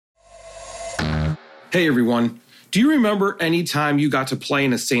Hey everyone, do you remember any time you got to play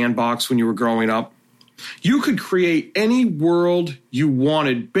in a sandbox when you were growing up? You could create any world you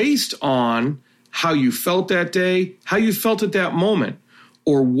wanted based on how you felt that day, how you felt at that moment,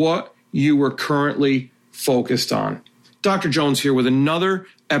 or what you were currently focused on. Dr. Jones here with another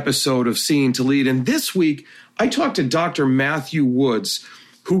episode of Seeing to Lead, and this week I talked to Dr. Matthew Woods,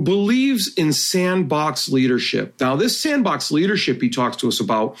 who believes in sandbox leadership. Now, this sandbox leadership he talks to us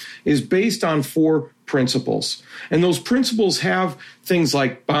about is based on 4 principles. And those principles have things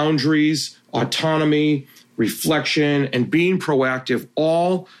like boundaries, autonomy, reflection, and being proactive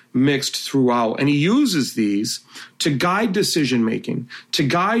all mixed throughout. And he uses these to guide decision-making, to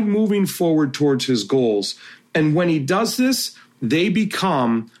guide moving forward towards his goals. And when he does this, they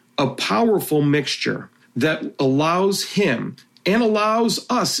become a powerful mixture that allows him and allows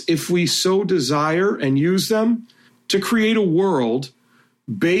us, if we so desire and use them, to create a world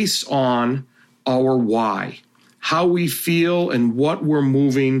based on our why, how we feel and what we're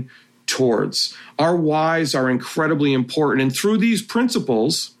moving towards. Our whys are incredibly important. And through these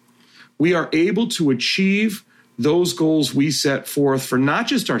principles, we are able to achieve those goals we set forth for not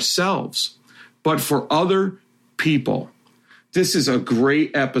just ourselves, but for other people. This is a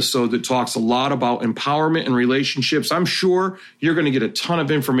great episode that talks a lot about empowerment and relationships. I'm sure you're going to get a ton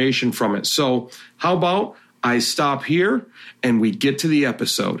of information from it. So how about I stop here and we get to the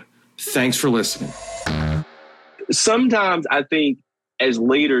episode? Thanks for listening. Sometimes I think as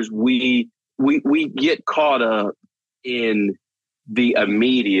leaders, we get caught up in the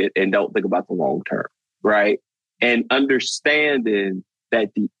immediate and don't think about the long term, right? And understanding that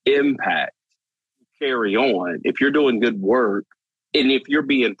the impact carry on if you're doing good work and if you're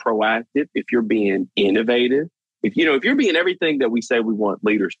being proactive, if you're being innovative, if you're being everything that we say we want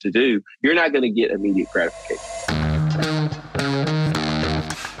leaders to do, you're not going to get immediate gratification.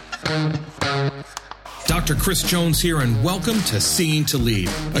 Dr. Chris Jones here, and welcome to Seeing to Lead,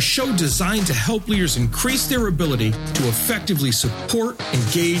 a show designed to help leaders increase their ability to effectively support,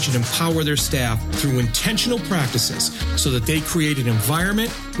 engage, and empower their staff through intentional practices so that they create an environment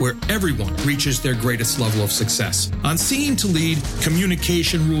where everyone reaches their greatest level of success. On Seeing to Lead,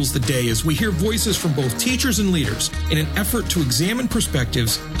 communication rules the day as we hear voices from both teachers and leaders in an effort to examine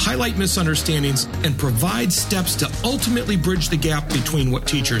perspectives, highlight misunderstandings, and provide steps to ultimately bridge the gap between what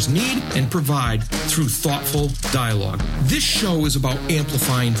teachers need and provide through thoughtful dialogue. This show is about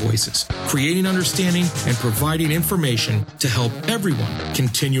amplifying voices, creating understanding, and providing information to help everyone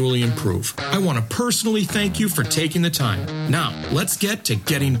continually improve. I want to personally thank you for taking the time. Now, let's get to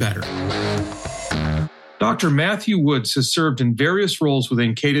getting better. Dr. Matthew Woods has served in various roles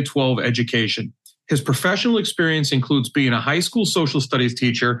within K-12 education. His professional experience includes being a high school social studies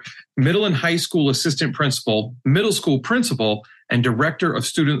teacher, middle and high school assistant principal, middle school principal, and director of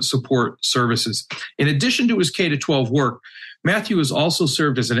student support services. In addition to his K-12 work, Matthew has also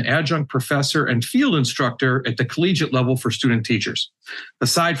served as an adjunct professor and field instructor at the collegiate level for student teachers.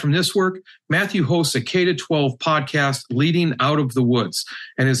 Aside from this work, Matthew hosts a K-12 podcast, Leading Out of the Woods,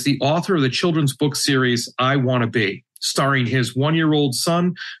 and is the author of the children's book series, I Want to Be, starring his 1-year-old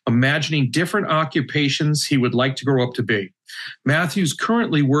son imagining different occupations he would like to grow up to be. Matthew's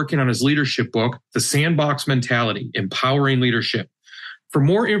currently working on his leadership book, The Sandbox Mentality, Empowering Leadership. For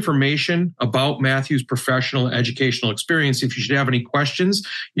more information about Matthew's professional and educational experience, if you should have any questions,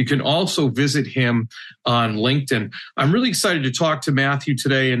 you can also visit him on LinkedIn. I'm really excited to talk to Matthew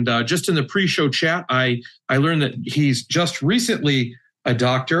today. And just in the pre-show chat, I learned that he's just recently a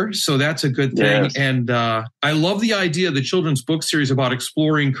doctor, so that's a good thing. Yes. And I love the idea of the children's book series about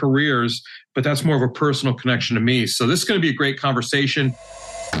exploring careers, but that's more of a personal connection to me. So this is going to be a great conversation.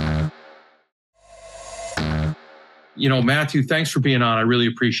 Matthew, thanks for being on. I really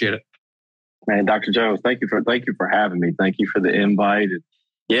appreciate it. Man, Dr. Jones, thank you for having me. Thank you for the invite. And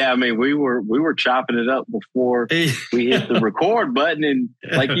yeah, I mean, we were chopping it up before we hit the record button, and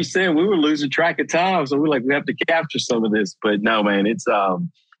like you said, we were losing track of time. So we have to capture some of this. But no, man, it's I've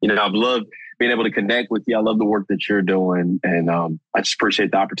loved being able to connect with you. I love the work that you're doing, and I just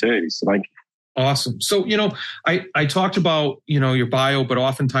appreciate the opportunity. So thank you. Awesome. So, I talked about, your bio, but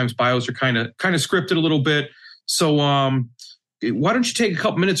oftentimes bios are kind of scripted a little bit. So why don't you take a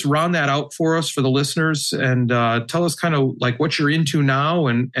couple minutes, round that out for us, for the listeners, and tell us kind of like what you're into now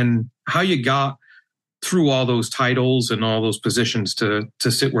and how you got through all those titles and all those positions to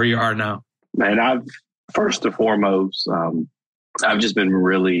sit where you are now. Man, first and foremost, I've been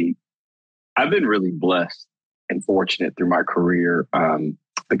really blessed and fortunate through my career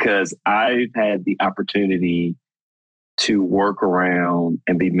because I've had the opportunity to work around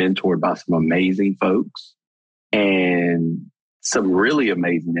and be mentored by some amazing folks. And some really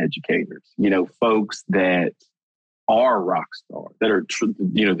amazing educators, folks that are rock stars, that are,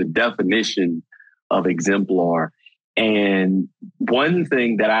 the definition of exemplar. And one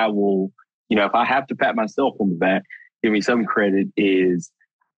thing that I will, if I have to pat myself on the back, give me some credit, is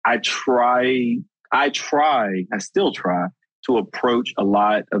I still try to approach a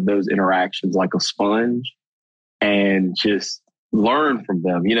lot of those interactions like a sponge and just learn from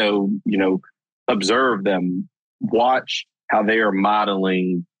them, observe them, watch how they are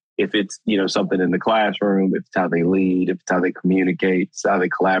modeling. If it's, something in the classroom, if it's how they lead, if it's how they communicate, it's how they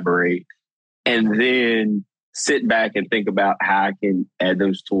collaborate, and then sit back and think about how I can add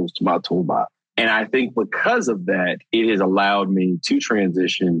those tools to my toolbox. And I think because of that, it has allowed me to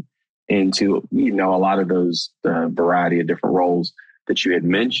transition into, a lot of those variety of different roles that you had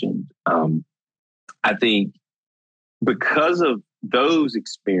mentioned. I think because of those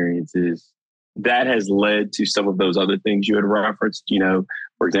experiences, that has led to some of those other things you had referenced,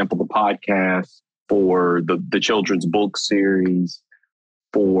 for example, the podcast, for the children's book series,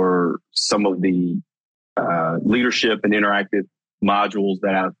 for some of the leadership and interactive modules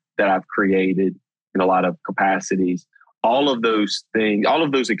that I've created in a lot of capacities. All of those things, all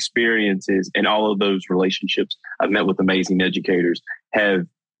of those experiences and all of those relationships I've met with amazing educators have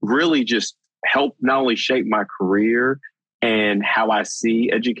really just helped not only shape my career and how I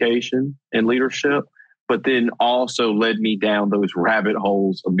see education and leadership, but then also led me down those rabbit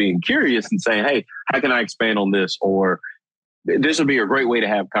holes of being curious and saying, hey, how can I expand on this? Or this would be a great way to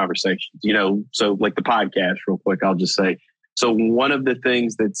have conversations, So like the podcast, real quick, I'll just say. So one of the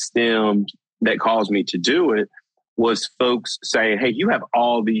things that caused me to do it was folks saying, hey, you have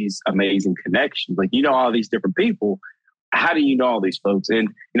all these amazing connections. Like, all these different people. How do you know all these folks? And,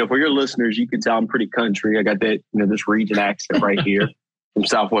 for your listeners, you can tell I'm pretty country. I got that, this region accent right here from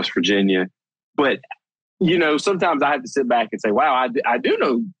Southwest Virginia. But, sometimes I have to sit back and say, wow, I do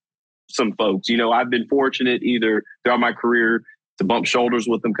know some folks. I've been fortunate either throughout my career to bump shoulders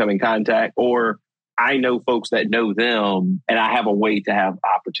with them, come in contact, or I know folks that know them and I have a way to have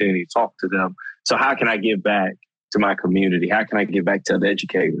opportunity to talk to them. So how can I give back to my community? How can I give back to the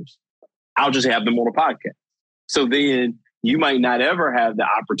educators? I'll just have them on a podcast. So then you might not ever have the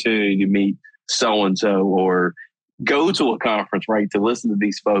opportunity to meet so-and-so or go to a conference, right, to listen to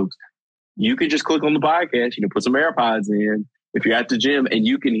these folks. You can just click on the podcast, put some AirPods in if you're at the gym, and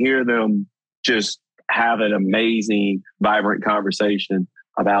you can hear them just have an amazing, vibrant conversation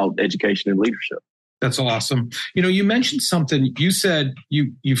about education and leadership. That's awesome. You mentioned something. You said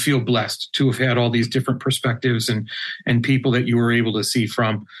you feel blessed to have had all these different perspectives and people that you were able to see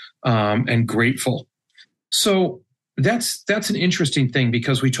from, and grateful. So that's an interesting thing,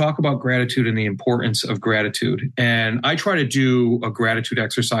 because we talk about gratitude and the importance of gratitude. And I try to do a gratitude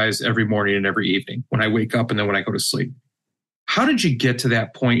exercise every morning and every evening when I wake up and then when I go to sleep. How did you get to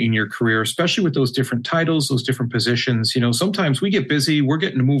that point in your career, especially with those different titles, those different positions? Sometimes we get busy, we're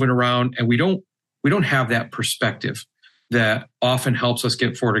getting moving around, and we don't have that perspective that often helps us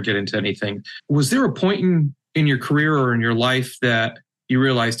get forward or get into anything. Was there a point in your career or in your life that you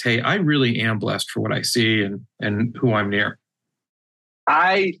realized, hey, I really am blessed for what I see and who I'm near?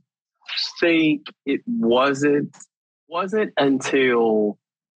 I think it wasn't until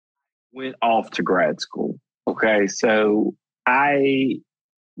I went off to grad school. Okay, so I,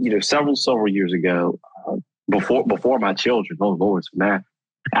 several years ago, before my children, oh Lord, man,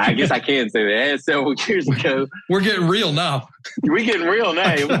 I guess I can say that several years ago. We're getting real now. We're getting real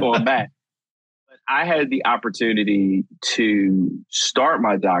now. We're going back. But I had the opportunity to start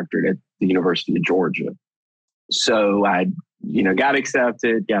my doctorate at the University of Georgia. So I, got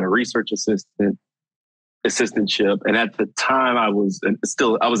accepted, got a research assistantship. And at the time I was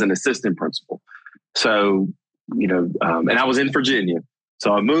an assistant principal. So, and I was in Virginia.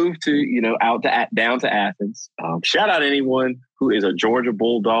 So I moved to, down to Athens. Shout out anyone who is a Georgia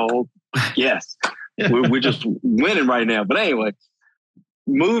Bulldog. Yes, we're just winning right now. But anyway,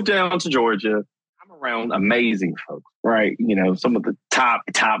 moved down to Georgia. I'm around amazing folks, right? Some of the top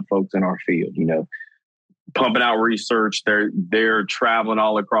folks in our field, pumping out research. They're traveling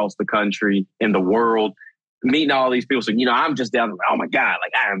all across the country, in the world, meeting all these people. So, I'm just down, oh my God,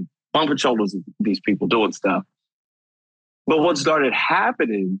 like I'm bumping shoulders with these people doing stuff. But what started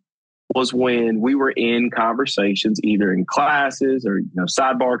happening was when we were in conversations, either in classes or,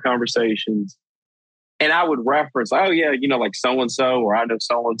 sidebar conversations. And I would reference, oh yeah, like so-and-so, or I know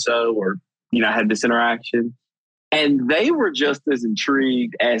so-and-so, or, I had this interaction. And they were just as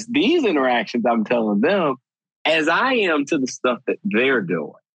intrigued as these interactions I'm telling them as I am to the stuff that they're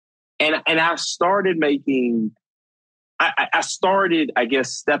doing. And I started I started, I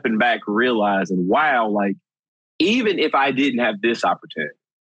guess, stepping back, realizing, wow, like even if I didn't have this opportunity,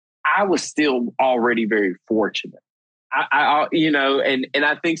 I was still already very fortunate. And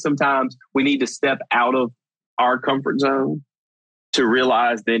I think sometimes we need to step out of our comfort zone to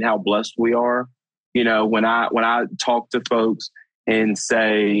realize then how blessed we are. When I talk to folks and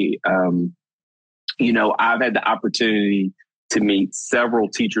say, I've had the opportunity to meet several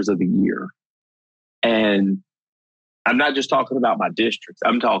teachers of the year, and I'm not just talking about my districts.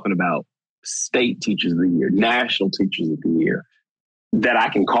 I'm talking about state teachers of the year, national teachers of the year, that I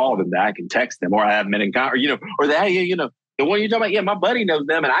can call them, that I can text them, or I have met in conference, or that, the one you're talking about, my buddy knows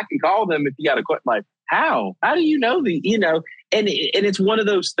them and I can call them if you got a question. Like, how do you know and it's one of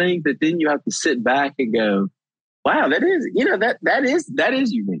those things that then you have to sit back and go, wow, that is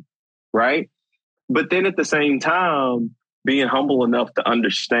unique. Right. But then at the same time, being humble enough to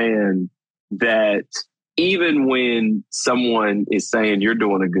understand that even when someone is saying you're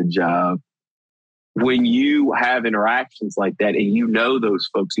doing a good job, when you have interactions like that and those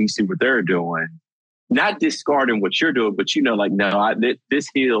folks and you see what they're doing, not discarding what you're doing, but this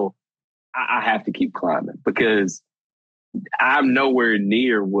hill, I have to keep climbing because I'm nowhere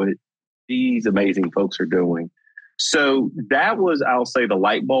near what these amazing folks are doing. So that was, I'll say, the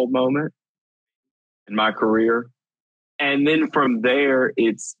light bulb moment in my career. And then from there,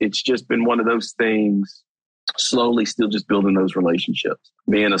 it's just been one of those things, slowly still just building those relationships,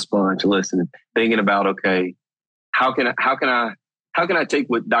 being a sponge, listening, thinking about, okay, how can I take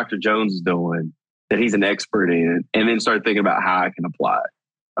what Dr. Jones is doing that he's an expert in, and then start thinking about how I can apply it.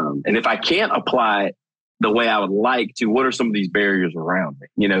 And if I can't apply it the way I would like to, what are some of these barriers around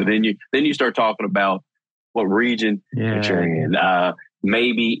me? Then you start talking about what region that you're in.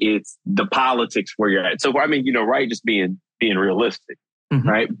 Maybe it's the politics where you're at. So, right, just being realistic,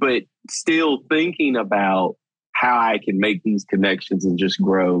 right? But still thinking about how I can make these connections and just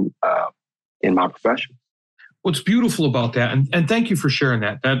grow in my profession. What's beautiful about that, and thank you for sharing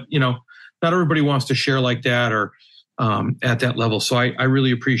that, not everybody wants to share like that or at that level. So I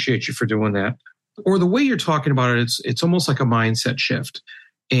really appreciate you for doing that. Or the way you're talking about it, it's almost like a mindset shift.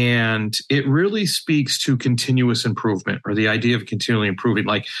 And it really speaks to continuous improvement, or the idea of continually improving.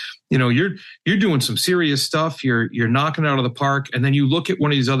 Like, you're doing some serious stuff. You're knocking it out of the park, and then you look at one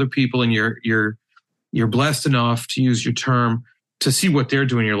of these other people, and you're blessed enough, to use your term, to see what they're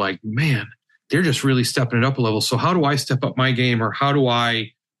doing. You're like, man, they're just really stepping it up a level. So how do I step up my game, or how do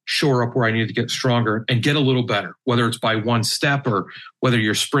I shore up where I need to get stronger and get a little better? Whether it's by one step or whether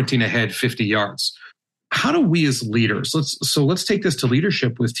you're sprinting ahead 50 yards. How do we as leaders, let's take this to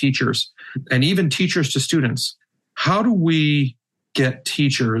leadership with teachers and even teachers to students. How do we get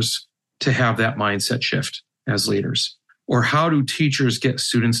teachers to have that mindset shift as leaders? Or how do teachers get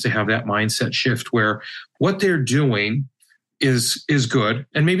students to have that mindset shift where what they're doing is good,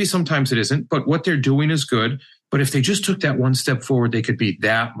 and maybe sometimes it isn't, but what they're doing is good. But if they just took that one step forward, they could be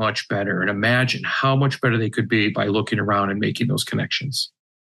that much better. And imagine how much better they could be by looking around and making those connections.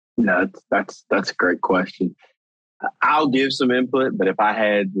 No, that's a great question. I'll give some input, but if I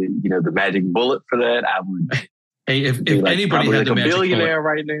had the magic bullet for that, I would. Hey, if anybody had the magic billionaire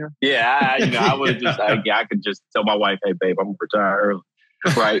bullet right now, yeah, I would just, I could just tell my wife, hey, babe, I'm gonna retire early,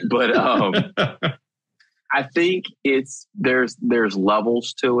 right? But I think there's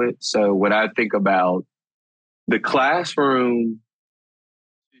levels to it. So when I think about the classroom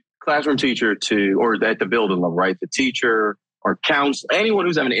teacher or at the building level, right? The teacher or counselor, anyone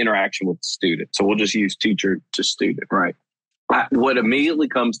who's having an interaction with the student. So we'll just use teacher to student, right? What immediately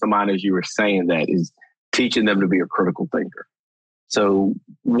comes to mind as you were saying that is teaching them to be a critical thinker. So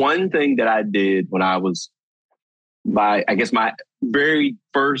one thing that I did when I was my very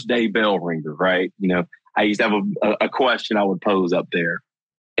first day bell ringer, right? I used to have a question I would pose up there,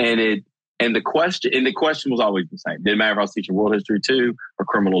 and the question was always the same. Didn't matter if I was teaching world history 2 or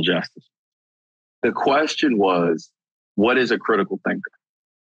criminal justice. The question was, what is a critical thinker?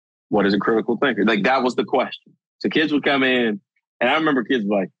 What is a critical thinker? Like, that was the question. So kids would come in, and I remember kids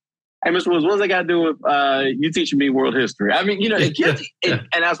were like, hey, Mr. Woods, what's that got to do with you teaching me world history? I mean, kids, and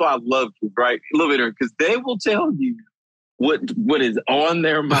that's why I love kids, right? Love it, because they will tell you what is on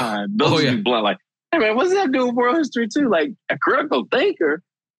their mind. Those are blunt, like, hey, man, what's that do with world history too? Like, a critical thinker,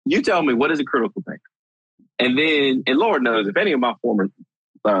 you tell me, what is a critical thinker? And Lord knows, if any of my former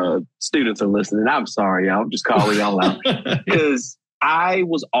students are listening, I'm sorry, y'all, I'm just calling y'all out. Because I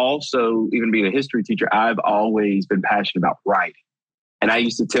was also, even being a history teacher, I've always been passionate about writing. And I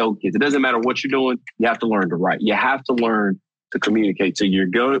used to tell kids, it doesn't matter what you're doing, you have to learn to write. You have to learn to communicate. So you're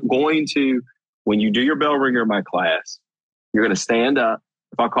going to, when you do your bell ringer in my class, you're going to stand up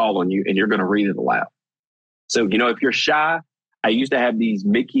if I call on you, and you're going to read it aloud. So, if you're shy, I used to have these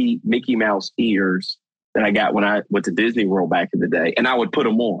Mickey Mouse ears that I got when I went to Disney World back in the day, and I would put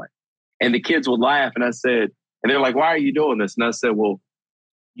them on. And the kids would laugh, and I said, and they're like, why are you doing this? And I said, well,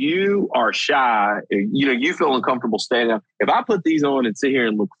 you are shy. You feel uncomfortable standing up. If I put these on and sit here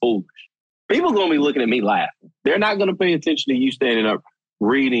and look foolish, people are going to be looking at me laughing. They're not going to pay attention to you standing up,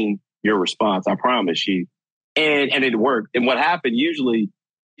 reading your response. I promise you. And it worked. And what happened, usually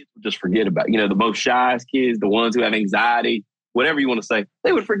kids would just forget about it. The most shyest kids, the ones who have anxiety, whatever you want to say,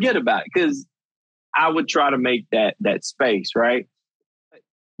 they would forget about it because I would try to make that space, right?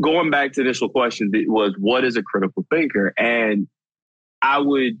 Going back to the initial question, it was, what is a critical thinker? And I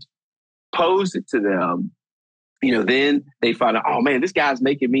would pose it to them. Then they find out, oh man, this guy's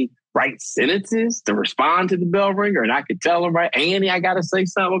making me write sentences to respond to the bell ringer. And I could tell them, right, Annie, I got to say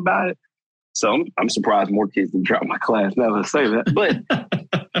something about it. So I'm surprised more kids didn't drop my class now that I say that.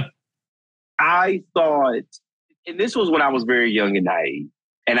 But I thought, and this was when I was very young and naive,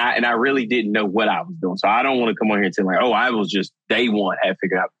 and I really didn't know what I was doing. So I don't want to come on here and say like, oh, I was just day one, had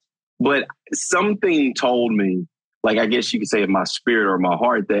figured out. But something told me, like I guess you could say in my spirit or my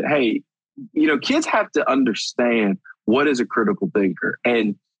heart, that, hey, kids have to understand what is a critical thinker.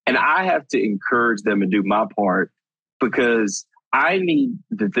 And I have to encourage them and do my part, because I need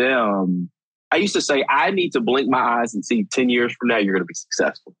them. I used to say, I need to blink my eyes and see 10 years from now, you're going to be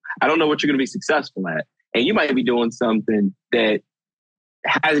successful. I don't know what you're going to be successful at. And you might be doing something that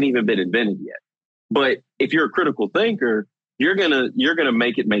hasn't even been invented yet. But if you're a critical thinker, you're going to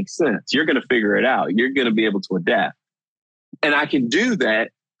make it make sense. You're going to figure it out. You're going to be able to adapt. And I can do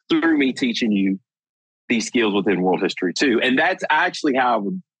that through me teaching you these skills within world history too. And that's actually how I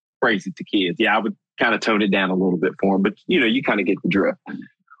would phrase it to kids. Yeah, I would kind of tone it down a little bit for them, but you kind of get the drift.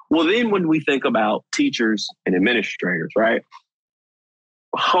 Well, then when we think about teachers and administrators, right?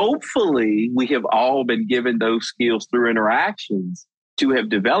 Hopefully we have all been given those skills through interactions to have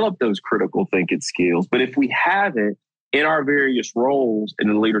developed those critical thinking skills. But if we haven't, in our various roles and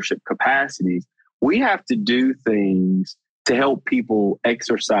in leadership capacities, we have to do things to help people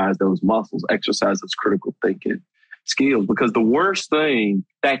exercise those muscles, exercise those critical thinking skills. Because the worst thing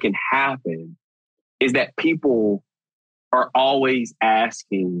that can happen is that people are always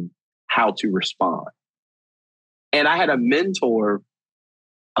asking how to respond. And I had a mentor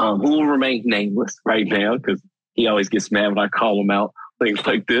who will remain nameless right now, because he always gets mad when I call him out, things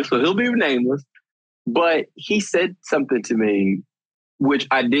like this. So he'll be nameless. But he said something to me which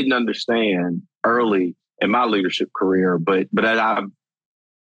I didn't understand early in my leadership career, but as I've,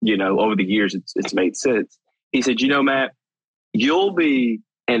 over the years, it's made sense. He said, Matt, you'll be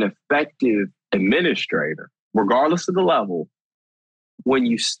an effective administrator, regardless of the level, when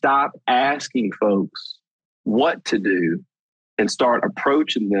you stop asking folks what to do and start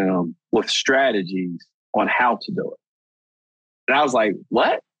approaching them with strategies on how to do it. And I was like,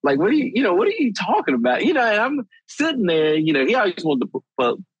 what? Like, what are you talking about? And I'm sitting there, he always wanted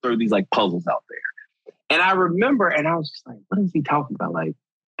to throw these like puzzles out there. And I remember, and I was just like, what is he talking about? Like,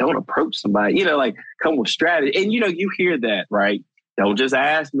 don't approach somebody, like come with strategy. And, you hear that, right? Don't just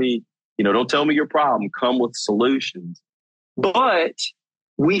ask me, don't tell me your problem, come with solutions. But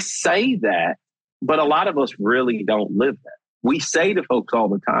we say that, but a lot of us really don't live that. We say to folks all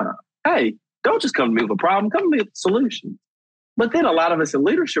the time, hey, don't just come to me with a problem, come to me with solutions. But then a lot of us in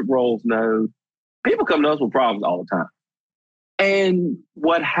leadership roles know people come to us with problems all the time. And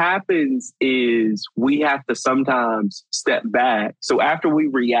what happens is we have to sometimes step back. So after we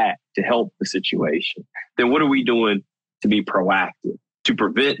react to help the situation, then what are we doing to be proactive, to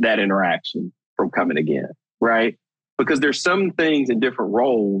prevent that interaction from coming again, right? Because there's some things in different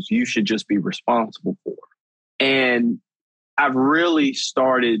roles you should just be responsible for. And I've really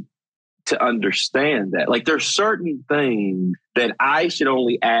started to understand that. Like, there's certain things that I should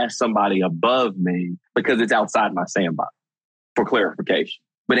only ask somebody above me because it's outside my sandbox for clarification.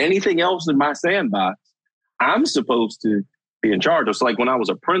 But anything else in my sandbox, I'm supposed to be in charge of. So like when I was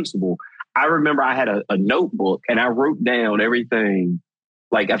a principal, I remember I had a notebook and I wrote down everything.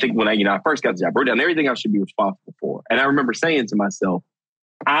 Like, I think when I first got the job, I wrote down everything I should be responsible for. And I remember saying to myself,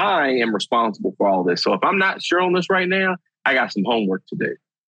 I am responsible for all this. So if I'm not sure on this right now, I got some homework to do.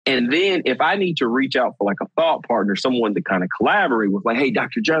 And then if I need to reach out for like a thought partner, someone to kind of collaborate with, like, hey,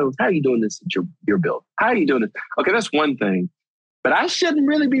 Dr. Jones, how are you doing this at your building? How are you doing this? Okay, that's one thing. But I shouldn't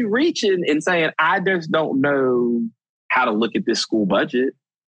really be reaching and saying, I just don't know how to look at this school budget.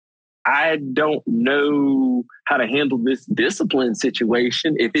 I don't know how to handle this discipline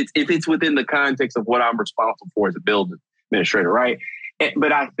situation if it's within the context of what I'm responsible for as a building administrator, right?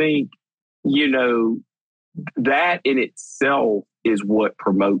 But I think, that in itself is what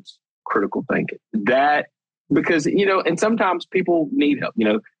promotes critical thinking. That because, and sometimes people need help.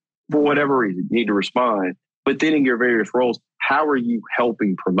 for whatever reason, you need to respond. But then in your various roles, how are you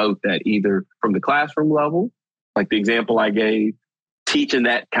helping promote that either from the classroom level, like the example I gave, teaching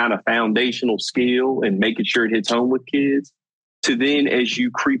that kind of foundational skill and making sure it hits home with kids, to then as you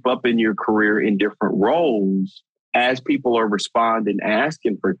creep up in your career in different roles, as people are responding,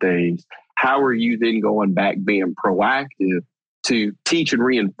 asking for things, how are you then going back being proactive to teach and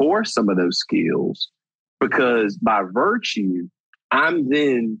reinforce some of those skills? Because by virtue, I'm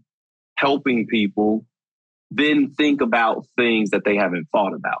then helping people then think about things that they haven't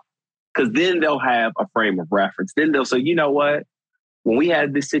thought about. Because then they'll have a frame of reference. Then they'll say, you know what? When we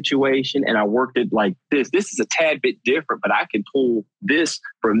had this situation and I worked it like this is a tad bit different, but I can pull this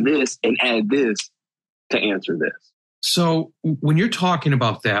from this and add this to answer this. So when you're talking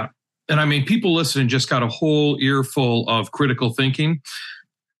about that, and I mean, people listening just got a whole earful of critical thinking.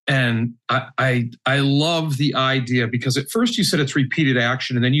 And I love the idea, because at first you said it's repeated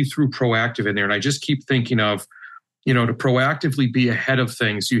action and then you threw proactive in there. And I just keep thinking of, to proactively be ahead of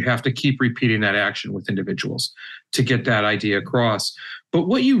things, you have to keep repeating that action with individuals to get that idea across. But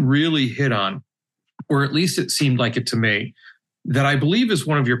what you really hit on, or at least it seemed like it to me, that I believe is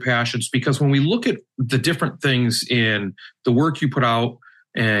one of your passions, because when we look at the different things in the work you put out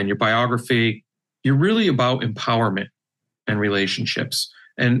and your biography, you're really about empowerment and relationships.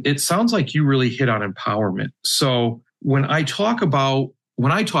 And it sounds like you really hit on empowerment. So when I talk about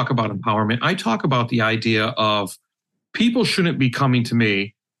empowerment, I talk about the idea of people shouldn't be coming to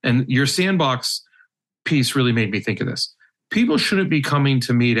me, and your Sandbox piece really made me think of this. People shouldn't be coming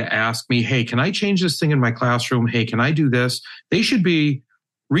to me to ask me, hey, can I change this thing in my classroom? Hey, can I do this? They should be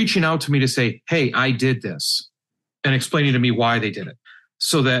reaching out to me to say, hey, I did this, and explaining to me why they did it,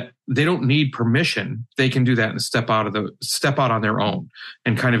 so that they don't need permission. They can do that and step out on their own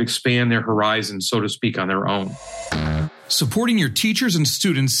and kind of expand their horizon, so to speak, on their own. Supporting your teachers and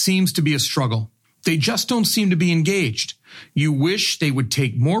students seems to be a struggle. They just don't seem to be engaged. You wish they would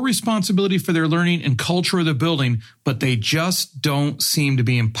take more responsibility for their learning and culture of the building, but they just don't seem to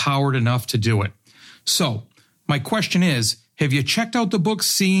be empowered enough to do it. So, my question is, have you checked out the book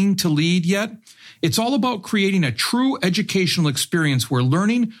Seeing to Lead yet? It's all about creating a true educational experience where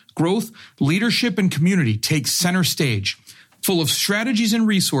learning, growth, leadership, and community take center stage. Full of strategies and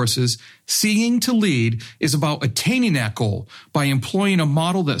resources, Seeing to Lead is about attaining that goal by employing a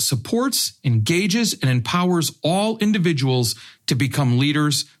model that supports, engages, and empowers all individuals to become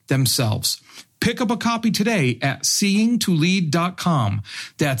leaders themselves. Pick up a copy today at seeingtolead.com.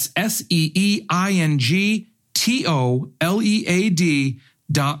 That's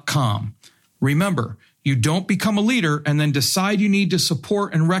seeingtolead.com. Remember, you don't become a leader and then decide you need to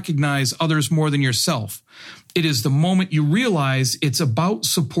support and recognize others more than yourself. It is the moment you realize it's about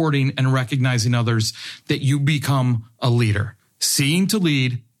supporting and recognizing others that you become a leader.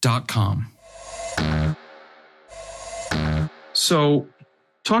 Seeingtolead.com. So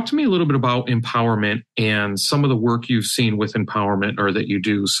talk to me a little bit about empowerment and some of the work you've seen with empowerment, or that you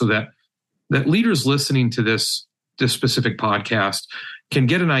do, so that leaders listening to this specific podcast can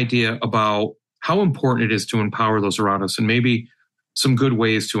get an idea about how important it is to empower those around us, and maybe some good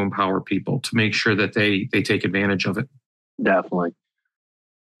ways to empower people to make sure that they take advantage of it. Definitely.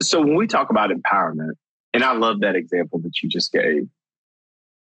 So when we talk about empowerment, and I love that example that you just gave,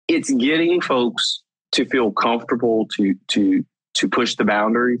 it's getting folks to feel comfortable to push the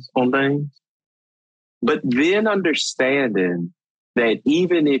boundaries on things, but then understanding that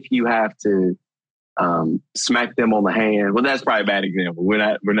even if you have to smack them on the hand. Well, that's probably a bad example. We're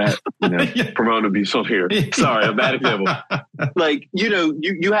not promoting abuse on here. Sorry, a bad example. Like,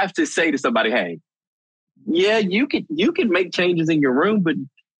 you have to say to somebody, hey, yeah, you can make changes in your room, but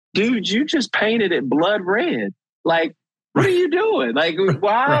dude, you just painted it blood red. Like, what are you doing? Like,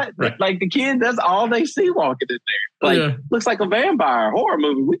 why? Right. Like, the kid, that's all they see walking in there. Like, looks like a vampire horror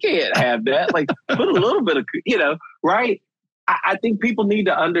movie. We can't have that. Like, put a little bit of, right? I think people need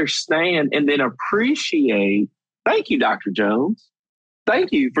to understand and then appreciate. Thank you, Dr. Jones.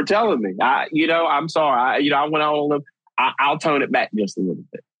 Thank you for telling me. I'm sorry. I went on. I'll tone it back just a little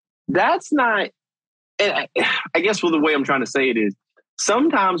bit. That's not. And I guess the way I'm trying to say it is,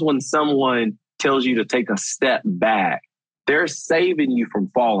 sometimes when someone tells you to take a step back, they're saving you from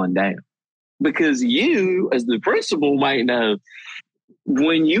falling down, because you, as the principal, might know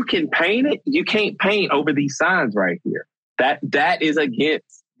when you can paint it, you can't paint over these signs right here. That is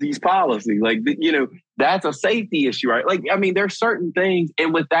against these policies. Like, that's a safety issue, right? Like, I mean, there's certain things,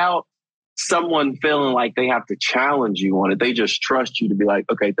 and without someone feeling like they have to challenge you on it, they just trust you to be like,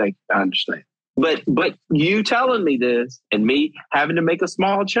 okay, thank you, I understand. But you telling me this and me having to make a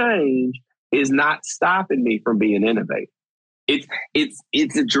small change is not stopping me from being innovative.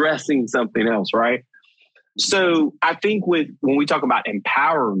 It's addressing something else, right? So I think when we talk about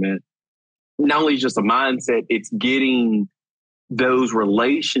empowerment, not only just a mindset, it's getting those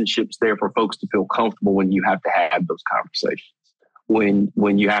relationships there for folks to feel comfortable when you have to have those conversations,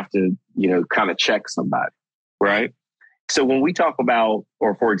 when you have to, kind of check somebody, right? So when we talk about,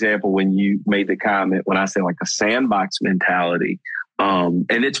 or for example, when you made the comment, when I say like a sandbox mentality, and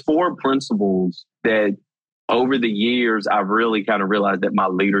it's 4 principles that over the years, I've really kind of realized that my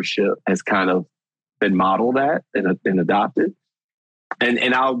leadership has kind of been modeled at and adopted.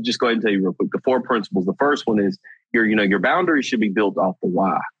 And I'll just go ahead and tell you real quick, the 4 principles. The first one is your boundaries should be built off the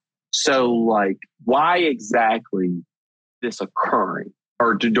why. So like, why exactly this occurring,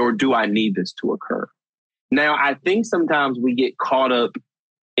 or do I need this to occur? Now, I think sometimes we get caught up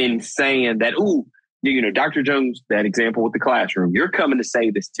in saying that, Dr. Jones, that example with the classroom, you're coming to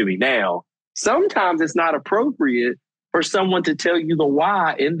say this to me now. Sometimes it's not appropriate for someone to tell you the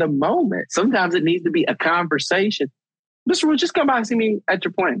why in the moment. Sometimes it needs to be a conversation. Mr. Wood, just come by and see me at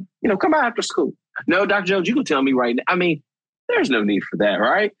your plane. Come by after school. No, Dr. Jones, you can tell me right now. I mean, there's no need for that,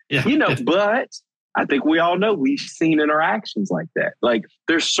 right? Yeah. But I think we all know we've seen interactions like that. Like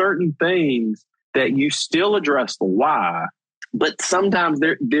there's certain things that you still address the why, but sometimes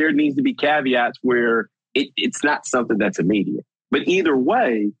there needs to be caveats where it's not something that's immediate. But either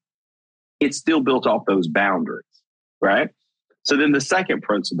way, it's still built off those boundaries, right? So then the second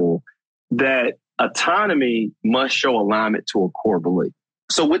principle, that autonomy must show alignment to a core belief.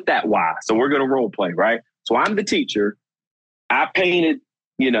 So with that why, so we're going to role play, right? So I'm the teacher. I painted,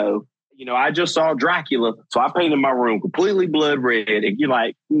 I just saw Dracula. So I painted my room completely blood red. And you're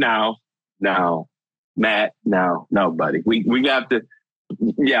like, no, Matt, no, buddy. We have to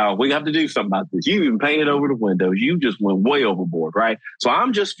do something about this. You even painted over the windows. You just went way overboard, right? So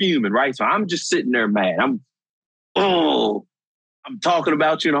I'm just fuming, right? So I'm just sitting there mad. I'm talking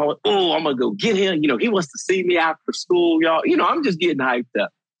about you, and I'm going to go get him. He wants to see me after school, y'all. I'm just getting hyped up.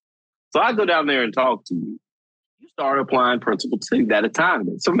 So I go down there and talk to you. You start applying principle 2, that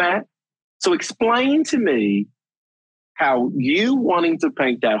autonomy. So Matt, explain to me how you wanting to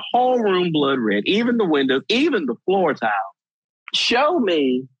paint that whole room blood red, even the windows, even the floor tile, show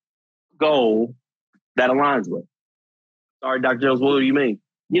me a goal that aligns with. Sorry, Dr. Jones, what do you mean?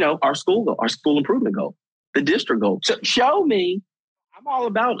 Our school goal, our school improvement goal, the district goal. So show me. I'm all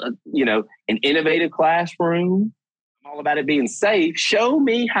about, an innovative classroom. I'm all about it being safe. Show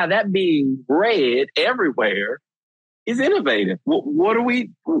me how that being red everywhere is innovative. How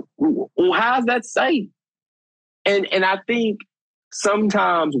is that safe? And I think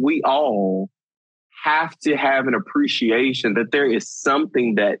sometimes we all have to have an appreciation that there is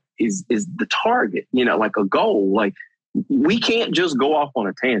something that is the target, like a goal. Like we can't just go off on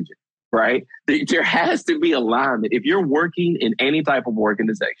a tangent, right? There has to be alignment. If you're working in any type of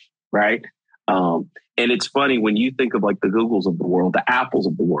organization, right? And it's funny when you think of like the Googles of the world, the Apples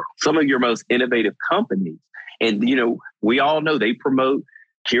of the world, some of your most innovative companies. And, we all know they promote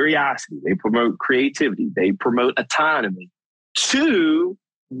curiosity, they promote creativity, they promote autonomy to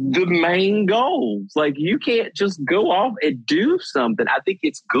the main goals. Like you can't just go off and do something. I think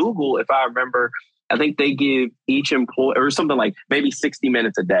it's Google, if I remember, I think they give each employee or something like maybe 60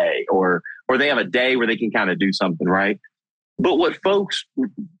 minutes a day, or they have a day where they can kind of do something, right? But what folks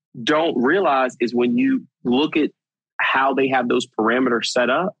don't realize is when you look at how they have those parameters set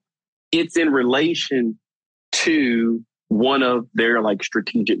up, it's in relation to one of their like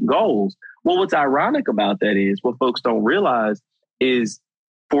strategic goals. Well, what's ironic about that is what folks don't realize is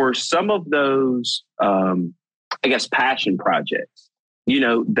for some of those, passion projects,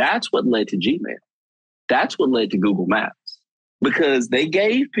 that's what led to Gmail. That's what led to Google Maps, because they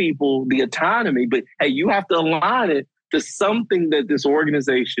gave people the autonomy, but hey, you have to align it to something that this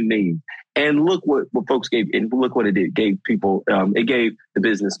organization needs. And look what folks gave, and look what it did. It gave people, it gave the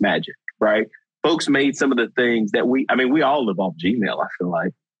business magic, right? Folks made some of the things that we all live off Gmail, I feel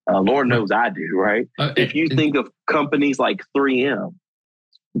like. Lord knows I do, right? If you think of companies like 3M,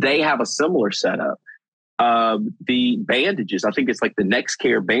 they have a similar setup. The bandages, I think it's like the Next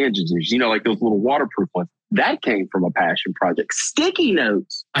Care bandages, like those little waterproof ones. That came from a passion project. Sticky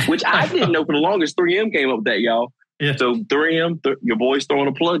notes, which I didn't know for the longest. 3M came up with that, y'all. Yeah. So 3M, your boy's throwing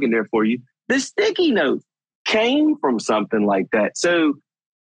a plug in there for you. The sticky notes came from something like that. So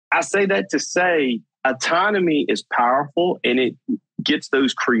I say that to say autonomy is powerful and it gets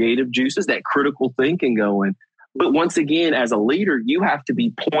those creative juices, that critical thinking going. But once again, as a leader, you have to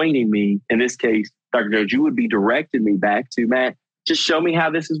be pointing me, in this case, Dr. Jones, you would be directing me back to, Matt, just show me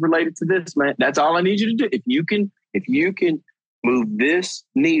how this is related to this, Matt. That's all I need you to do. If you can move this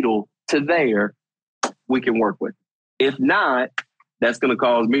needle to there, we can work with it. If not, that's going to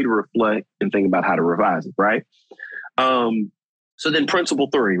cause me to reflect and think about how to revise it, right? So then principle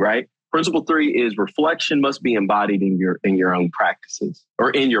 3, right? Principle 3 is reflection must be embodied in your own practices or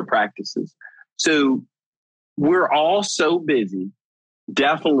in your practices. So we're all so busy,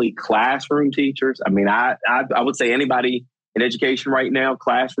 definitely classroom teachers. I mean, I would say anybody in education right now,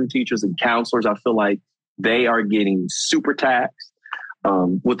 classroom teachers and counselors, I feel like they are getting super taxed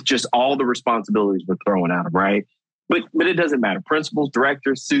with just all the responsibilities we're throwing at them, right? But it doesn't matter. Principals,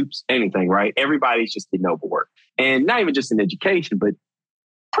 directors, soups, anything, right? Everybody's just getting overworked. And not even just in education, but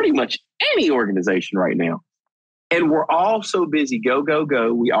pretty much any organization right now. And we're all so busy, go, go,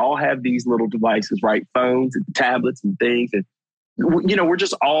 go. We all have these little devices, right? Phones and tablets and things. And, you know, we're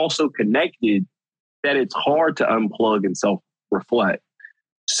just all so connected that it's hard to unplug and self-reflect.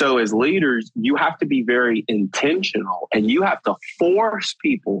 So as leaders, you have to be very intentional and you have to force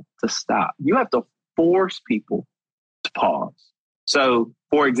people to stop. You have to force people to pause. So,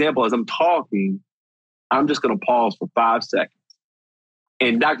 for example, as I'm talking, I'm just going to pause for 5 seconds.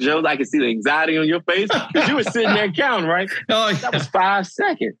 And Dr. Jones, I can see the anxiety on your face because you were sitting there counting, right? Oh, yeah. That was 5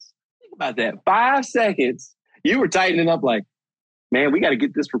 seconds. Think about that. 5 seconds. You were tightening up like, man, we got to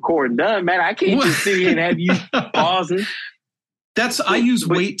get this recording done, man. I can't just sit here and have you pausing. I use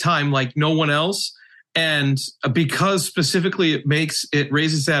wait time like no one else. And because specifically it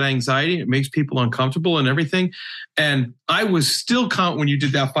raises that anxiety, it makes people uncomfortable and everything. And I was still counting when you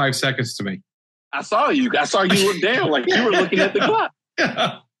did that 5 seconds to me. I saw you look down like you were looking at the clock.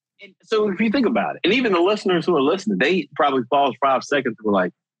 Yeah. And so if you think about it, and even the listeners who are listening, they probably paused 5 seconds and were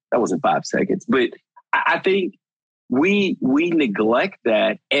like, that wasn't 5 seconds. But I think we neglect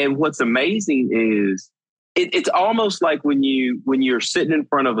that. And what's amazing is it's almost like when you're sitting in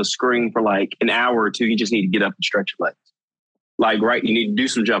front of a screen for like an hour or two, you just need to get up and stretch your legs. Like, right, you need to do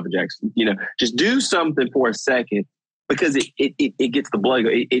some jumping jacks. You know, just do something for a second because it gets the blood.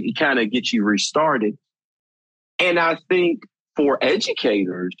 It kind of gets you restarted. And I think for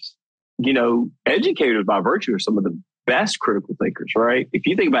educators, you know, educators by virtue are some of the best critical thinkers, right? If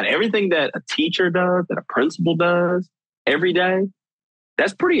you think about everything that a teacher does, that a principal does every day,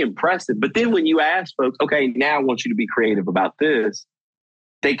 that's pretty impressive. But then when you ask folks, okay, now I want you to be creative about this,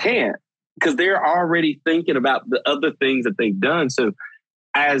 they can't because they're already thinking about the other things that they've done. So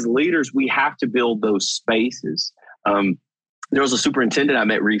as leaders, we have to build those spaces. There was a superintendent I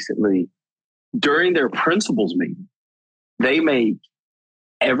met recently. During their principals meeting, they make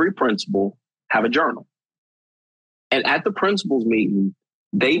every principal have a journal. And at the principals meeting,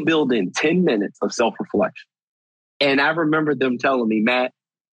 they build in 10 minutes of self-reflection. And I remember them telling me, Matt,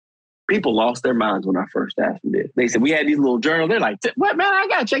 people lost their minds when I first asked them this. They said, we had these little journals. They're like, what, man, I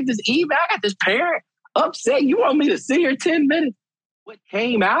got to check this email. I got this parent upset. You want me to sit here 10 minutes? What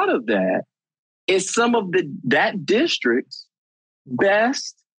came out of that is some of that district's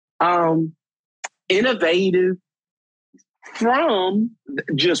best innovative from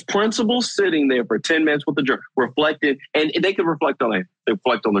just principals sitting there for 10 minutes with the journal, reflecting, and they can reflect on it. They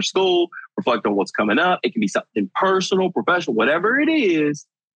reflect on their school, reflect on what's coming up. It can be something personal, professional, whatever it is,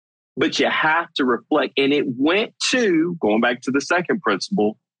 but you have to reflect. And it went to, going back to the second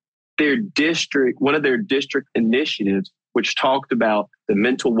principle, one of their district initiatives, which talked about the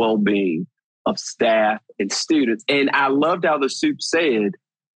mental well-being of staff and students. And I loved how the soup said,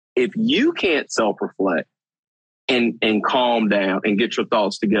 if you can't self-reflect, and calm down and get your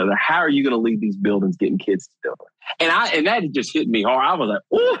thoughts together, how are you going to leave these buildings getting kids together? And that just hit me hard. I was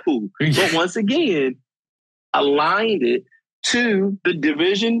like, ooh. But once again, aligned it to the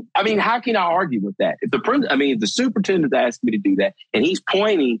division. I mean, how can I argue with that? If the superintendent asked me to do that and he's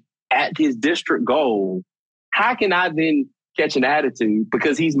pointing at his district goal, how can I then catch an attitude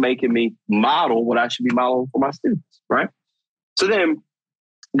because he's making me model what I should be modeling for my students, right? So then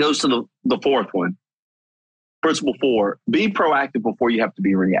goes to the fourth one. Principle 4, be proactive before you have to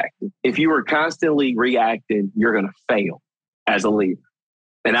be reactive. If you are constantly reacting, you're going to fail as a leader.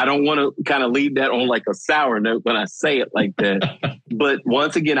 And I don't want to kind of leave that on like a sour note when I say it like that. But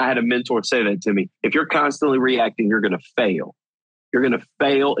once again, I had a mentor say that to me. If you're constantly reacting, you're going to fail. You're going to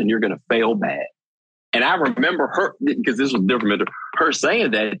fail and you're going to fail bad. And I remember her, because this was different, her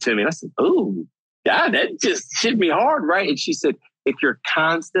saying that to me. And I said, ooh, God, that just hit me hard, right? And she said, if you're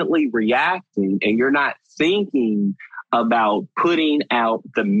constantly reacting and you're not thinking about putting out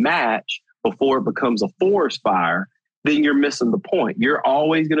the match before it becomes a forest fire, then you're missing the point. You're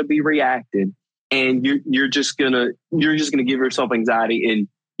always going to be reacting, and you're just gonna give yourself anxiety, and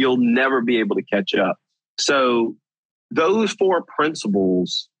you'll never be able to catch up. So those 4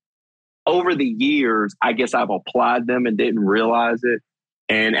 principles, over the years, I guess I've applied them and didn't realize it.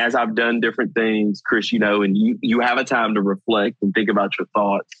 And as I've done different things, Chris, and you have a time to reflect and think about your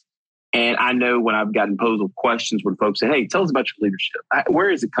thoughts. And I know when I've gotten posed with questions when folks say, hey, tell us about your leadership. Where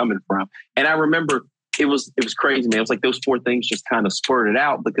is it coming from? And I remember it was crazy, man. It was like those 4 things just kind of spurted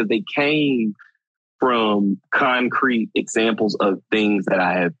out because they came from concrete examples of things that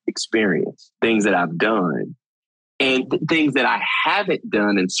I have experienced, things that I've done, and things that I haven't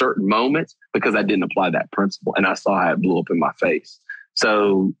done in certain moments because I didn't apply that principle. And I saw how it blew up in my face.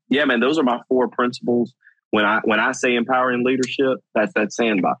 So, yeah, man, those are my 4 principles. When I say empowering leadership, that's that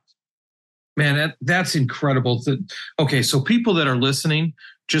Sandbox. Man, that's incredible. Okay, so people that are listening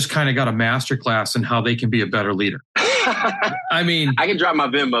just kind of got a masterclass in how they can be a better leader. I mean, I can drop my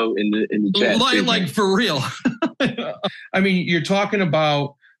Venmo in the chat. Like for real. I mean, you're talking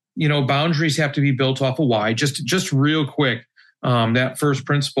about, boundaries have to be built off of why. Just real quick, that first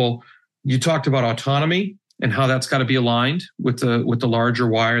principle, you talked about autonomy and how that's got to be aligned with the larger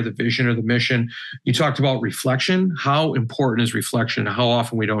why or the vision or the mission. You talked about reflection. How important is reflection? How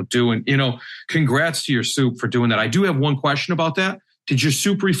often we don't do. And, congrats to your soup for doing that. I do have one question about that. Did your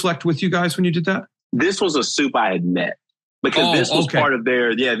soup reflect with you guys when you did that? This was a soup I had met because this was part of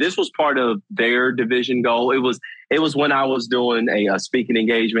their division goal. It was when I was doing a speaking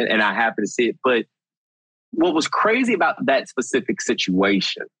engagement and I happened to see it. But what was crazy about that specific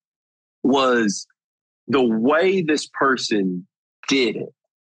situation was the way this person did it.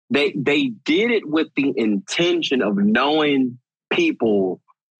 They did it with the intention of knowing people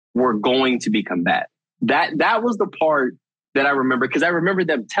were going to be combative. That was the part that I remember, because I remember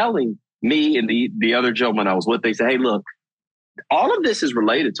them telling me and the other gentleman I was with, they said, hey, look, all of this is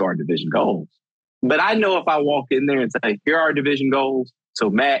related to our division goals. But I know if I walk in there and say, here are our division goals. So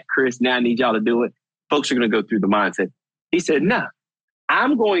Matt, Chris, now I need y'all to do it. Folks are going to go through the mindset. He said, no,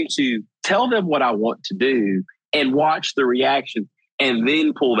 I'm going to tell them what I want to do and watch the reaction and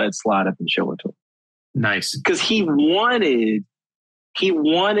then pull that slide up and show it to them. Nice. Because he wanted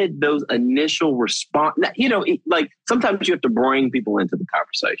those initial response. Like sometimes you have to bring people into the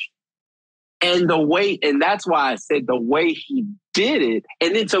conversation. And that's why I said the way he did it.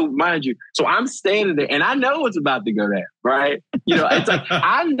 And then, so mind you, so I'm standing there and I know it's about to go down, right? It's like,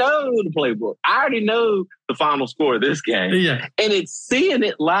 I know the playbook. I already know the final score of this game. Yeah. And it's seeing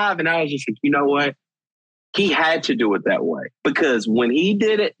it live. And I was just like, you know what? He had to do it that way, because when he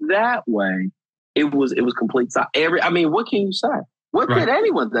did it that way, it was complete. What can you say? What could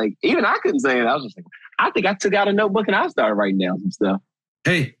anyone think? Even I couldn't say it. I was just like, I think I took out a notebook and I started writing down some stuff.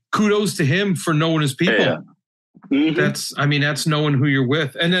 Hey, kudos to him for knowing his people. Yeah. Mm-hmm. That's knowing who you're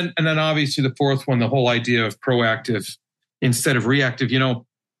with. And then obviously the fourth one, the whole idea of proactive instead of reactive,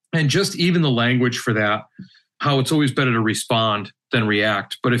 and just even the language for that, how it's always better to respond than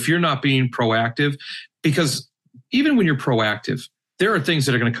react. But if you're not being proactive, because even when you're proactive, there are things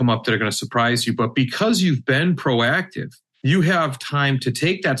that are going to come up that are going to surprise you. But because you've been proactive, you have time to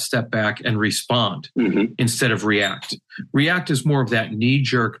take that step back and respond instead of react. React is more of that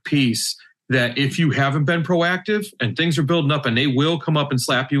knee-jerk piece that if you haven't been proactive and things are building up and they will come up and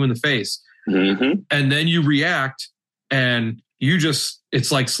slap you in the face, and then you react and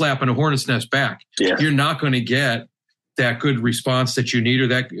it's like slapping a hornet's nest back. Yeah. You're not going to get that good response that you need or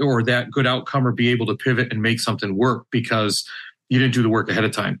that good outcome or be able to pivot and make something work because you didn't do the work ahead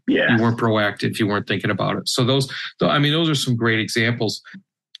of time. Yeah. You weren't proactive. You weren't thinking about it. So those are some great examples.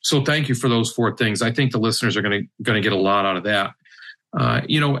 So thank you for those 4 things. I think the listeners are going to get a lot out of that.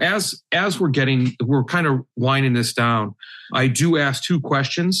 As we're kind of winding this down, I do ask 2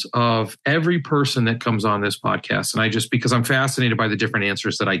 questions of every person that comes on this podcast. And because I'm fascinated by the different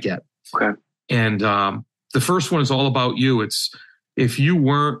answers that I get. Okay. And the first one is all about you. It's if you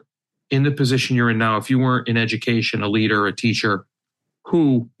weren't in the position you're in now, if you weren't in education, a leader, a teacher,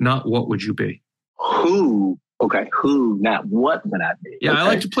 who, not what would you be? Who? Okay. Who, not what would I be? Yeah, okay. I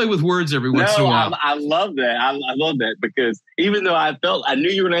like to play with words every once in a while. I love that. I love that because even though I knew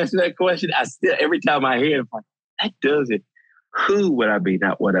you were going to answer that question, I still, every time I hear it, I'm like, that does it. Who would I be,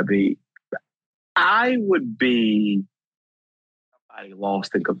 not what I be? I would be somebody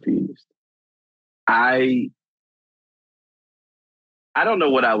lost and confused. I don't know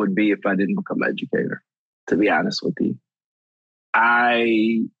what I would be if I didn't become an educator, to be honest with you.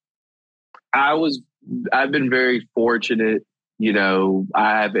 I've been very fortunate. I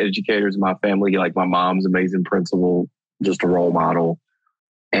have educators in my family, like my mom's amazing principal, just a role model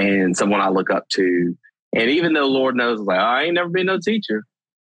and someone I look up to. And even though Lord knows, I ain't never been no teacher.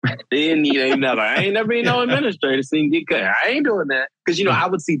 Then I ain't never been no administrator. I ain't doing that. Because, I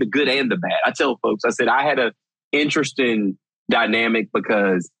would see the good and the bad. I tell folks, I said, I had an interesting dynamic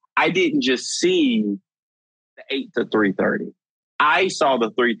because I didn't just see the 8 to 3:30. I saw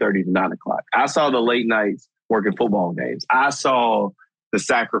the 3:30 to 9 o'clock. I saw the late nights working football games. I saw the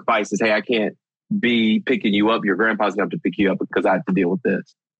sacrifices. Hey, I can't be picking you up. Your grandpa's going to have to pick you up because I have to deal with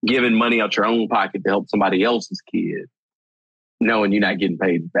this. Giving money out your own pocket to help somebody else's kid, knowing you're not getting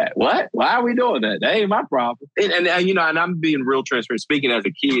paid back. What? Why are we doing that? That ain't my problem. And I'm being real transparent. Speaking as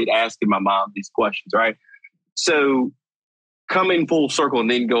a kid, asking my mom these questions, right? So coming full circle and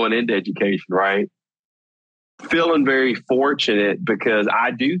then going into education, right? Feeling very fortunate because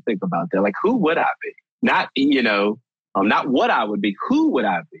I do think about that. Like, who would I be? Not, not what I would be. Who would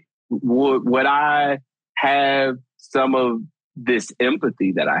I be? Would I have some of this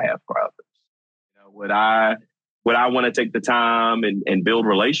empathy that I have for others? Would I want to take the time and build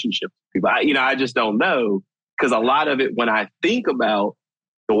relationships with people? I just don't know, because a lot of it, when I think about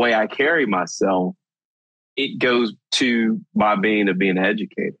the way I carry myself, it goes to my being an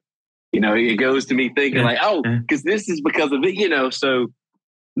educator. It goes to me thinking because this is because of it, so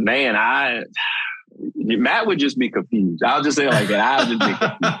man, Matt would just be confused. I'll just say it like that. I would just be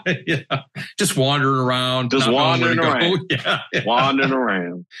confused. Yeah. Just wandering around. Just wandering around. Yeah. Wandering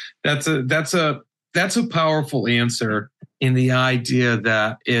around. That's a powerful answer, in the idea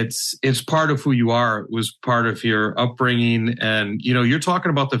that it's part of who you are. It was part of your upbringing. And, you're talking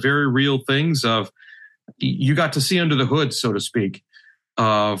about the very real things of, you got to see under the hood, so to speak,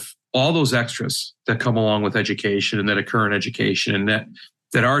 of all those extras that come along with education and that occur in education, and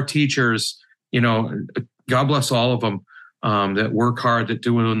that our teachers, God bless all of them, that work hard, that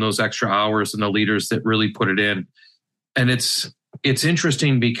doing those extra hours, and the leaders that really put it in. And it's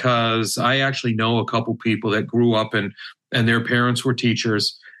interesting because I actually know a couple people that grew up and their parents were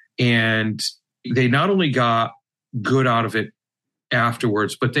teachers, and they not only got good out of it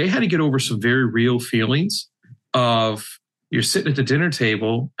afterwards, but they had to get over some very real feelings of, you're sitting at the dinner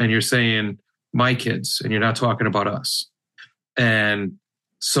table and you're saying, my kids, and you're not talking about us. And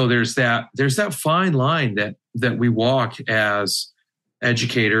so there's that fine line that we walk as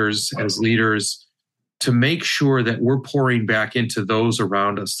educators, as leaders, to make sure that we're pouring back into those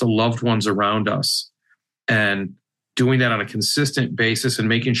around us, the loved ones around us, and doing that on a consistent basis, and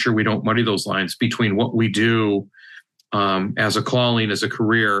making sure we don't muddy those lines between what we do as a calling, as a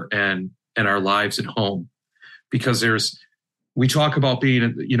career, and our lives at home. Because we talk about being, a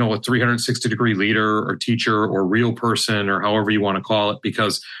 360-degree leader or teacher or real person, or however you want to call it,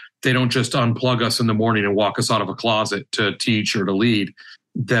 because they don't just unplug us in the morning and walk us out of a closet to teach or to lead.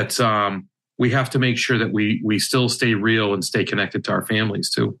 That we have to make sure that we still stay real and stay connected to our families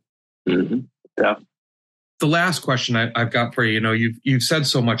too. Mm-hmm. Yeah. The last question I've got for you, you've said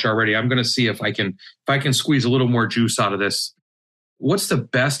so much already. I'm going to see if I can squeeze a little more juice out of this. What's the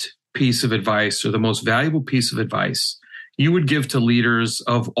best piece of advice, or the most valuable piece of advice you would give to leaders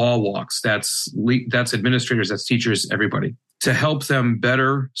of all walks? That's administrators, that's teachers, everybody, to help them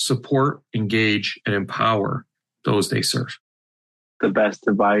better support, engage, and empower those they serve. The best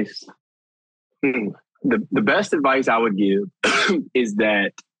advice. The best advice I would give is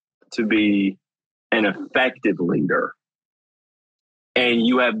that to be an effective leader, and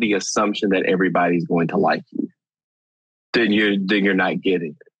you have the assumption that everybody's going to like you, then you're not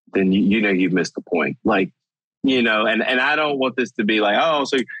getting it. Then you've missed the point. And I don't want this to be like, oh,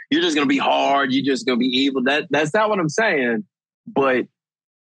 so you're just going to be hard, you're just going to be evil. That's not what I'm saying. But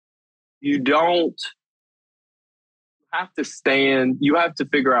you have to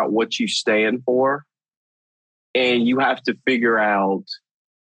figure out what you stand for, and you have to figure out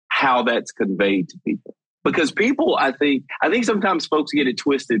how that's conveyed to people. Because people, I think sometimes folks get it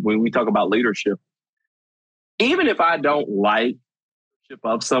twisted when we talk about leadership. Even if I don't like leadership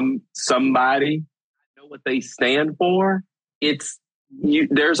of somebody, I know what they stand for.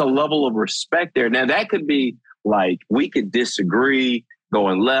 There's a level of respect there. Now that could be like, we could disagree,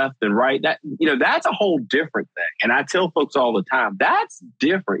 going left and right. That's a whole different thing. And I tell folks all the time, that's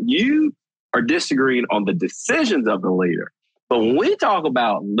different. You are disagreeing on the decisions of the leader. But when we talk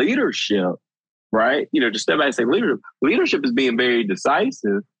about leadership, right? Just step back and say leadership is being very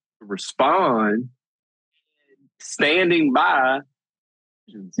decisive, respond, standing by,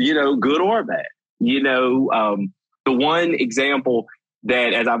 good or bad. The one example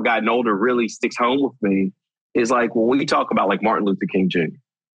that, as I've gotten older, really sticks home with me is like when we talk about like Martin Luther King Jr.,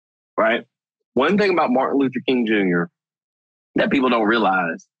 right? One thing about Martin Luther King Jr. that people don't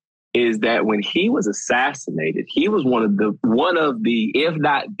realize is that when he was assassinated, he was one of the, if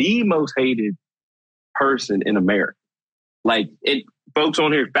not the most hated person in America. Folks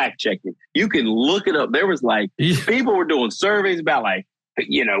on here fact checking, you can look it up. There was people were doing surveys about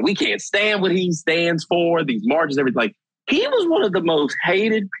we can't stand what he stands for, these marches, everything. He was one of the most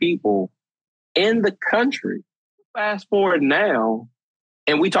hated people in the country Fast forward now,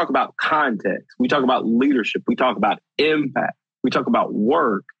 and we talk about context. We talk about leadership. We talk about impact. We talk about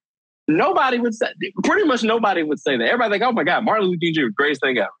work. Pretty much nobody would say that. Everybody think, oh my God, Martin Luther King Jr., greatest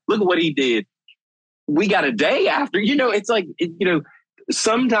thing ever. Look at what he did. We got a day after. It's like,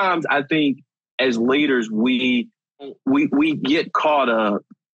 sometimes I think as leaders, we get caught up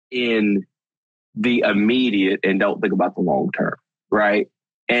in the immediate and don't think about the long term, right?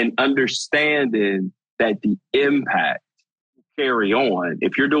 And understanding that the impact carry on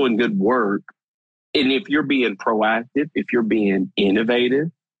if you're doing good work, and if you're being proactive, if you're being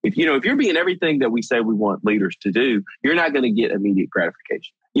innovative, if you're being everything that we say we want leaders to do, you're not going to get immediate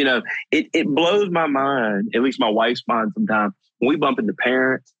gratification. It blows my mind, at least my wife's mind sometimes, when we bump into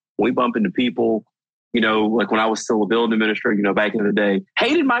parents, when we bump into people, like when I was still a building administrator, back in the day,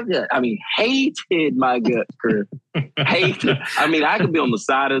 hated my gut, Chris. Hated. I could be on the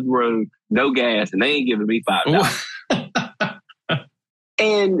side of the road, no gas, and they ain't giving me $5.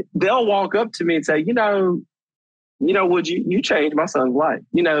 And they'll walk up to me and say, would you changed my son's life?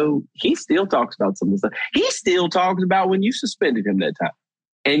 He still talks about some of the stuff. He still talks about when you suspended him that time.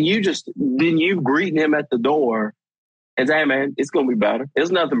 And you greeting him at the door and say, hey, man, it's going to be better.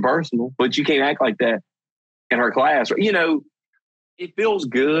 It's nothing personal, but you can't act like that in her class. It feels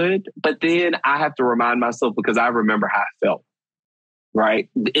good, but then I have to remind myself because I remember how I felt,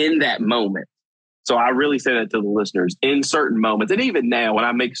 right, in that moment. So I really say that to the listeners in certain moments. And even now when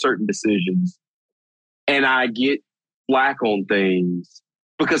I make certain decisions and I get flack on things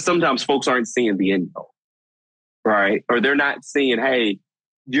because sometimes folks aren't seeing the end goal, right? Or they're not seeing, hey,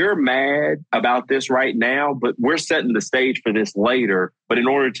 you're mad about this right now, but we're setting the stage for this later. But in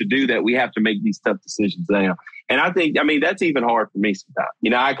order to do that, we have to make these tough decisions now. And I think, that's even hard for me sometimes.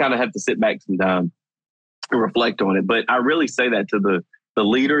 I kind of have to sit back sometimes and reflect on it. But I really say that to the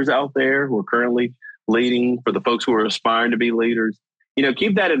leaders out there who are currently leading, for the folks who are aspiring to be leaders.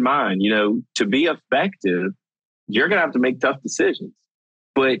 Keep that in mind. To be effective, you're going to have to make tough decisions.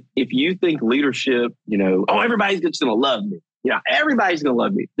 But if you think leadership, everybody's just going to love me. Everybody's going to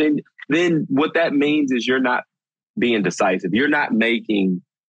love me. Then what that means is you're not being decisive. You're not making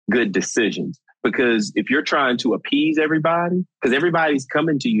good decisions. Because if you're trying to appease everybody, because everybody's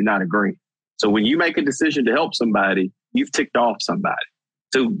coming to you not agreeing. So when you make a decision to help somebody, you've ticked off somebody.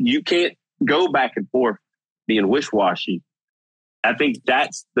 So you can't go back and forth being wish-washy. I think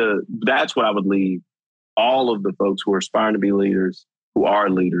that's what I would leave all of the folks who are aspiring to be leaders, who are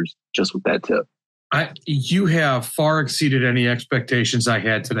leaders, just with that tip. You have far exceeded any expectations I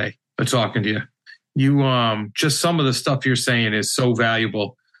had today by talking to you. You just some of the stuff you're saying is so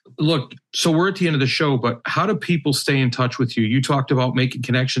valuable. Look, so we're at the end of the show, but how do people stay in touch with you? You talked about making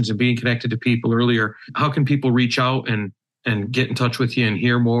connections and being connected to people earlier. How can people reach out and get in touch with you and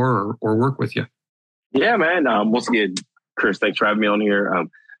hear more or work with you? Yeah, man. Once again, Chris, thanks for having me on here.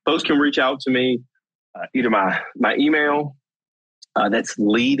 Folks can reach out to me, either my email, that's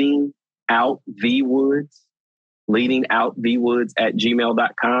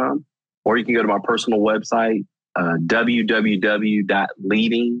leadingoutthewoods@gmail.com, or you can go to my personal website,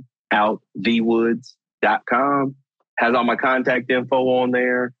 www.leadingoutthewoods.com. Has all my contact info on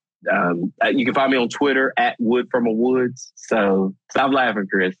there. You can find me on Twitter @WoodFromAWoods. So stop laughing,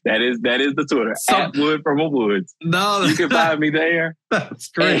 Chris. That is the Twitter @WoodFromAWoods. No, you can find me there. That's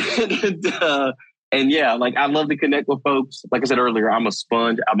great. And yeah, I love to connect with folks. Like I said earlier, I'm a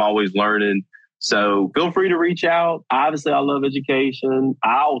sponge. I'm always learning. So feel free to reach out. Obviously, I love education.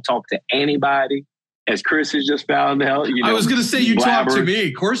 I'll talk to anybody. As Chris has just found out, I was going to say, you talk to me.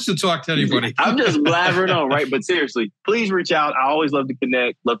 Of course, you talk to anybody. I'm just blabbering on, right? But seriously, please reach out. I always love to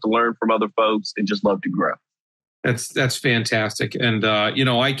connect, love to learn from other folks, and just love to grow. That's fantastic. And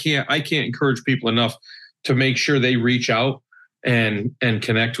I can't encourage people enough to make sure they reach out and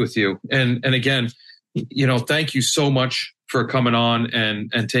connect with you. And again, thank you so much for coming on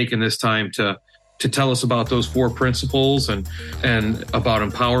and taking this time to tell us about those 4 principles and about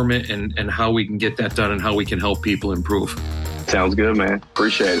empowerment and how we can get that done and how we can help people improve. Sounds good, man.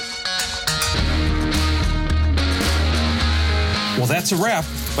 Appreciate it. Well, that's a wrap,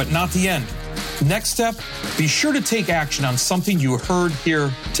 but not the end. Next step, be sure to take action on something you heard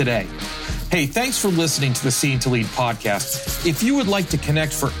here today. Hey, thanks for listening to the Seen to Lead podcast. If you would like to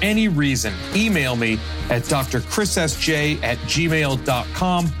connect for any reason, email me at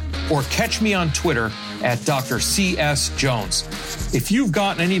drchrisSJ@gmail.com or catch me on Twitter at Dr. C.S. Jones. If you've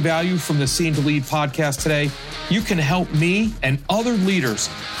gotten any value from the Seen to Lead podcast today, you can help me and other leaders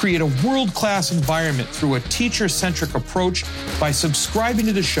create a world-class environment through a teacher-centric approach by subscribing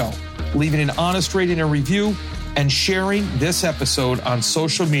to the show, leaving an honest rating and review, and sharing this episode on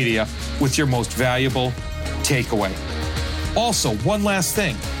social media with your most valuable takeaway. Also, one last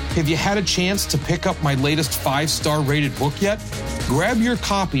thing. Have you had a chance to pick up my latest 5-star rated book yet? Grab your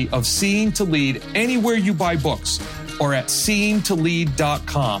copy of Seeing to Lead anywhere you buy books or at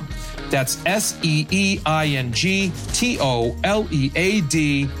seeingtolead.com. That's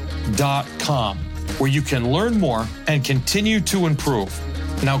SEEINGTOLEAD.com, where you can learn more and continue to improve.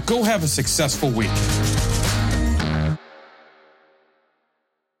 Now go have a successful week.